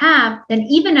mitochondria you have, then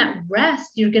even at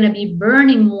rest, you're going to be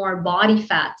burning more body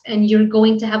fat, and you're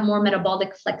going to have more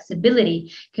metabolic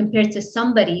flexibility compared to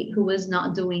somebody who is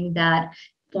not doing that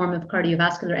form of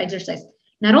cardiovascular exercise.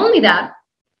 Not only that,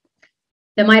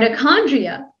 The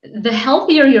mitochondria, the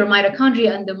healthier your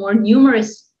mitochondria and the more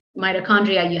numerous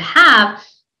mitochondria you have,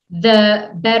 the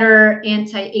better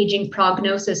anti-aging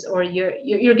prognosis, or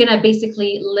you're going to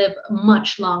basically live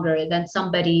much longer than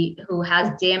somebody who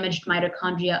has damaged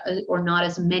mitochondria or not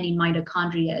as many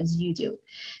mitochondria as you do.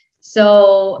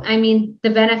 So, I mean,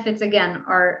 the benefits again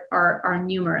are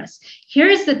numerous.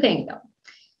 Here's the thing though.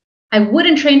 I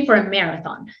wouldn't train for a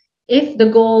marathon. If the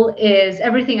goal is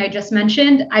everything I just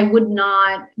mentioned, I would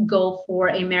not go for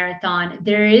a marathon.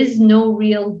 There is no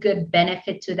real good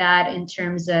benefit to that in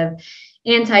terms of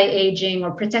anti-aging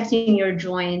or protecting your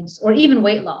joints or even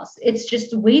weight loss. It's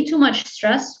just way too much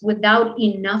stress without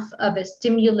enough of a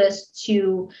stimulus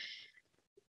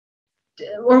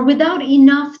or without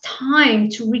enough time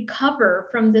to recover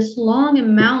from this long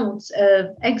amount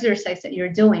of exercise that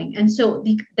you're doing. And so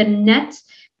the net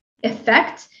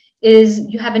effect is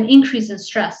you have an increase in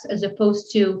stress as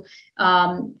opposed to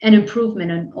an improvement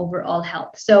in overall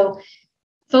health. So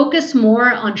focus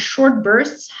more on short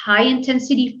bursts, high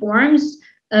intensity forms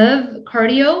of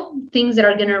cardio, things that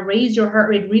are going to raise your heart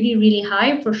rate really, really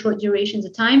high for short durations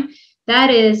of time. That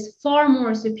is far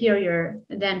more superior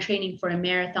than training for a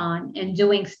marathon and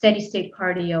doing steady state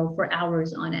cardio for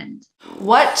hours on end.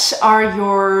 What are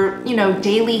your,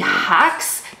 daily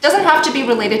hacks? Doesn't have to be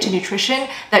related to nutrition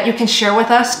that you can share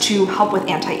with us to help with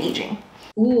anti-aging.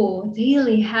 Ooh,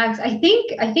 daily hacks. I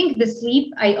think the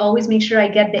sleep, I always make sure I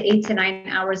get the 8 to 9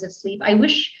 hours of sleep. I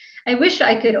wish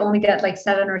I could only get like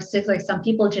 7 or 6, like some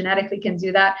people genetically can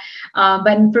do that.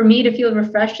 But for me to feel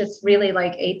refreshed, it's really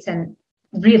like 8 and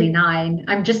really 9.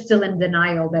 I'm just still in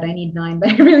denial that I need 9, but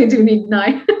I really do need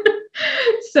 9.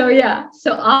 So yeah,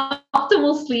 so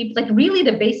optimal sleep, like really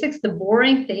the basics, the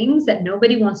boring things that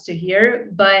nobody wants to hear,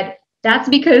 but that's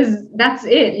because that's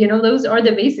it. Those are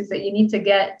the basics that you need to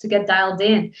get dialed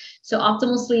in. So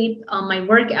optimal sleep, my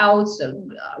workouts,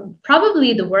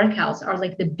 probably the workouts are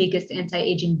like the biggest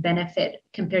anti-aging benefit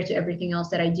compared to everything else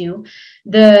that I do.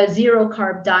 The 0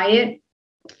 carb diet,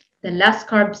 the less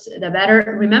carbs, the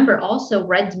better. Remember also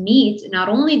red meat, not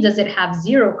only does it have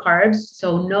 0 carbs,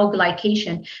 so no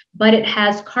glycation, but it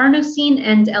has carnosine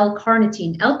and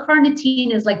L-carnitine.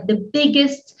 L-carnitine is like the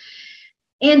biggest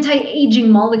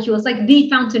anti-aging molecule. It's like the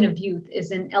fountain of youth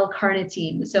is in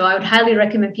L-carnitine. So I would highly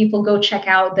recommend people go check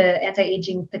out the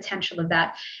anti-aging potential of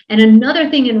that. And another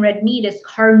thing in red meat is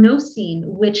carnosine,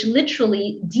 which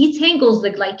literally detangles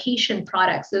the glycation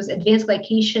products, those advanced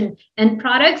glycation end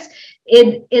products.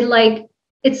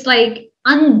 It's like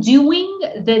undoing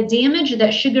the damage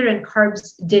that sugar and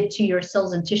carbs did to your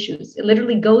cells and tissues. It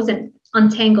literally goes and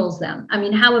untangles them. I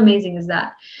mean, how amazing is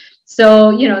that?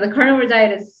 So, the carnivore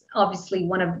diet is obviously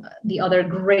one of the other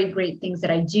great things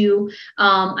that I do.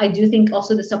 I do think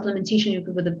also the supplementation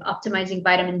with the optimizing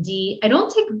vitamin D. I don't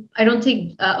take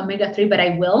omega-3, but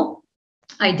I will.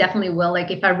 I definitely will.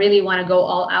 Like if I really want to go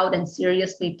all out and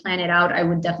seriously plan it out, I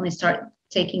would definitely start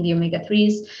taking the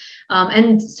omega-3s.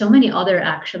 And so many other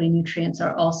actually nutrients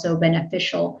are also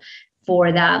beneficial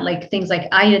for that, like things like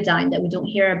iodine that we don't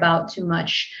hear about too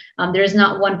much. There's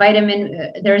not one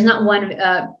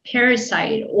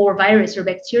parasite or virus or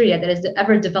bacteria that has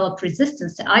ever developed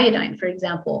resistance to iodine, for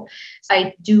example. So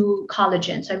I do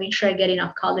collagen, so I make sure I get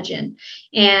enough collagen.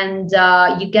 And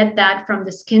you get that from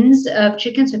the skins of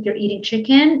chicken. So if you're eating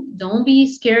chicken, don't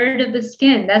be scared of the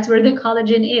skin. That's where the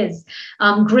collagen is.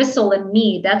 Gristle and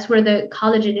meat, that's where the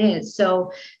collagen is.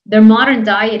 So their modern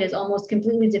diet is almost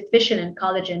completely deficient in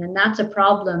collagen, and that's a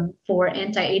problem for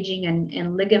anti-aging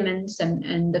and ligaments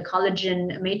and the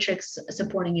collagen matrix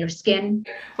supporting your skin.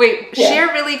 Wait, share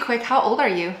really quick, how old are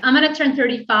you? I'm going to turn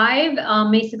 35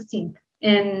 May 16th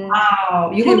in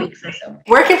 2 weeks or so.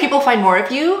 Where can people find more of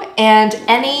you and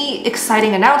any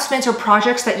exciting announcements or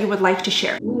projects that you would like to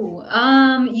share?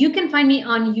 You can find me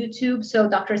on YouTube. So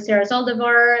Dr. Sarah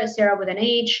Zaldivar, Sarah with an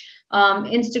H.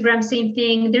 Instagram, same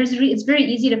thing. It's very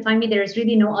easy to find me. There's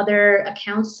really no other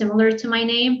accounts similar to my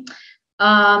name.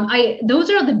 Those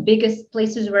are the biggest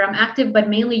places where I'm active, but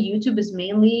mainly YouTube is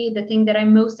mainly the thing that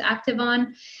I'm most active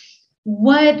on.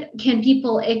 What can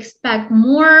people expect?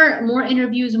 More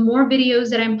interviews, more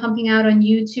videos that I'm pumping out on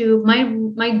YouTube.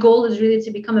 My goal is really to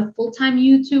become a full-time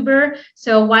YouTuber.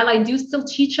 So while I do still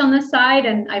teach on the side,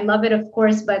 and I love it, of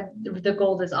course, but the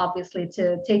goal is obviously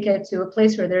to take it to a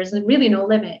place where there's really no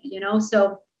limit,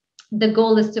 So the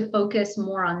goal is to focus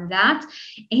more on that.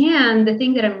 And the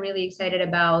thing that I'm really excited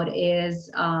about is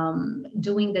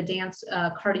doing the dance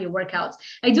cardio workouts.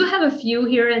 I do have a few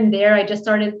here and there. I just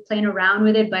started playing around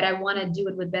with it, but I want to do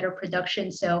it with better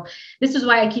production. So this is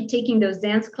why I keep taking those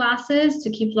dance classes, to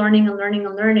keep learning and learning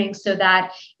and learning, so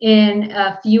that in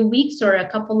a few weeks or a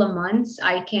couple of months,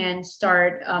 I can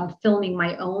start filming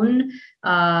my own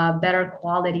better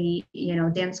quality,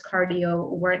 dance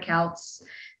cardio workouts.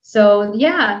 So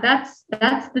yeah,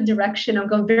 that's the direction I'm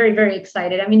going. Very, very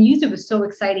excited. I mean, YouTube is so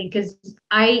exciting because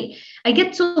I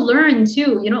get to learn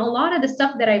too. A lot of the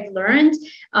stuff that I've learned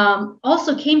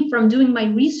also came from doing my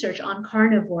research on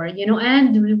carnivore,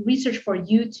 and doing research for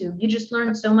YouTube. You just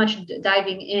learn so much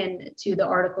diving into the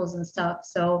articles and stuff.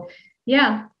 So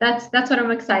yeah, that's what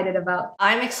I'm excited about.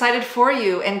 I'm excited for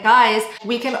you. And guys,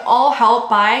 we can all help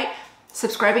by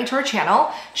subscribing to her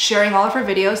channel, sharing all of her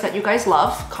videos that you guys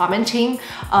love, commenting,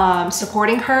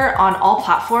 supporting her on all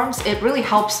platforms. It really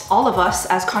helps all of us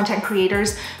as content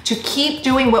creators to keep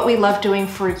doing what we love doing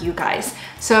for you guys.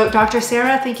 So Dr.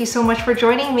 Sarah, thank you so much for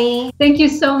joining me. Thank you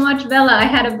so much, Bella. I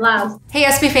had a blast. Hey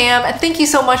SB fam, thank you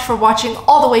so much for watching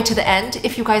all the way to the end.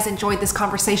 If you guys enjoyed this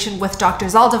conversation with Dr.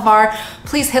 Zaldivar,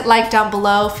 please hit like down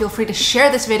below. Feel free to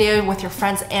share this video with your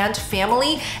friends and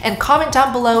family, and comment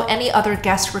down below any other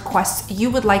guest requests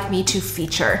you would like me to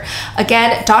feature.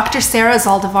 Again, Dr. Sarah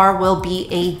Zaldivar will be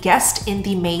a guest in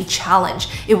the May challenge.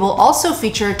 It will also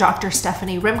feature Dr.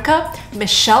 Stephanie Rimka,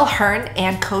 Michelle Hearn,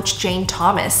 and Coach Jane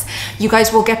Thomas. You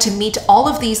guys will get to meet all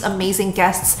of these amazing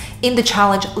guests in the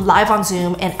challenge live on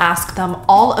Zoom and ask them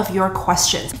all of your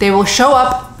questions. They will show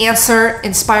up, answer,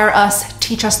 inspire us,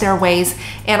 teach us their ways,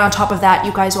 and on top of that,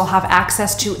 you guys will have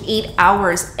access to 8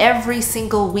 hours every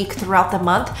single week throughout the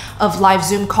month of live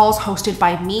Zoom calls hosted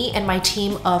by me and my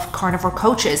team of carnivore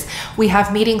coaches. We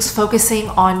have meetings focusing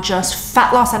on just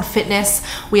fat loss and fitness.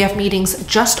 We have meetings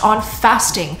just on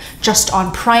fasting, just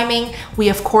on priming. We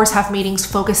of course have meetings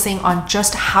focusing on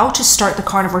just how to start the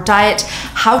carnivore diet,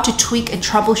 how to tweak and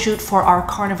troubleshoot for our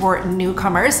carnivore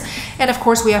newcomers. And of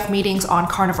course, we have meetings on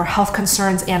carnivore health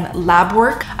concerns and lab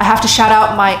work. I have to shout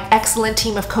out my excellent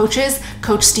team of coaches,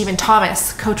 Coach Stephen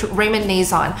Thomas, Coach Raymond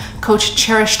Nazon, Coach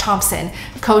Cherish Thompson,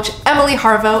 Coach Emily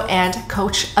Harvo, and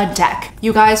Coach Adek.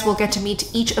 You guys will get to meet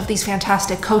each of these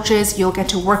fantastic coaches. You'll get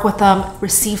to work with them,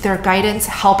 receive their guidance,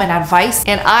 help, and advice.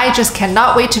 And I just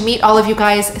cannot wait to meet all of you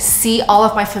guys, see all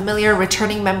of my familiar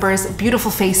returning members'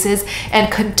 beautiful faces,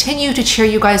 and continue to cheer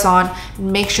you guys on.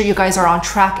 Make sure you guys are on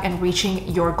track and reaching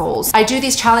your goals. I do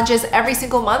these challenges every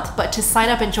single month, but to sign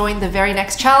up and join the very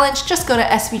next challenge, just go to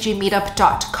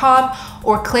svgmeetup.com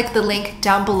or click the link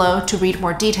down below to read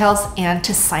more details and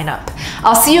to sign up.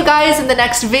 I'll see you guys in the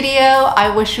next video.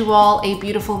 I wish you all a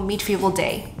beautiful meat fueled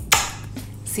day.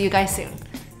 See you guys soon.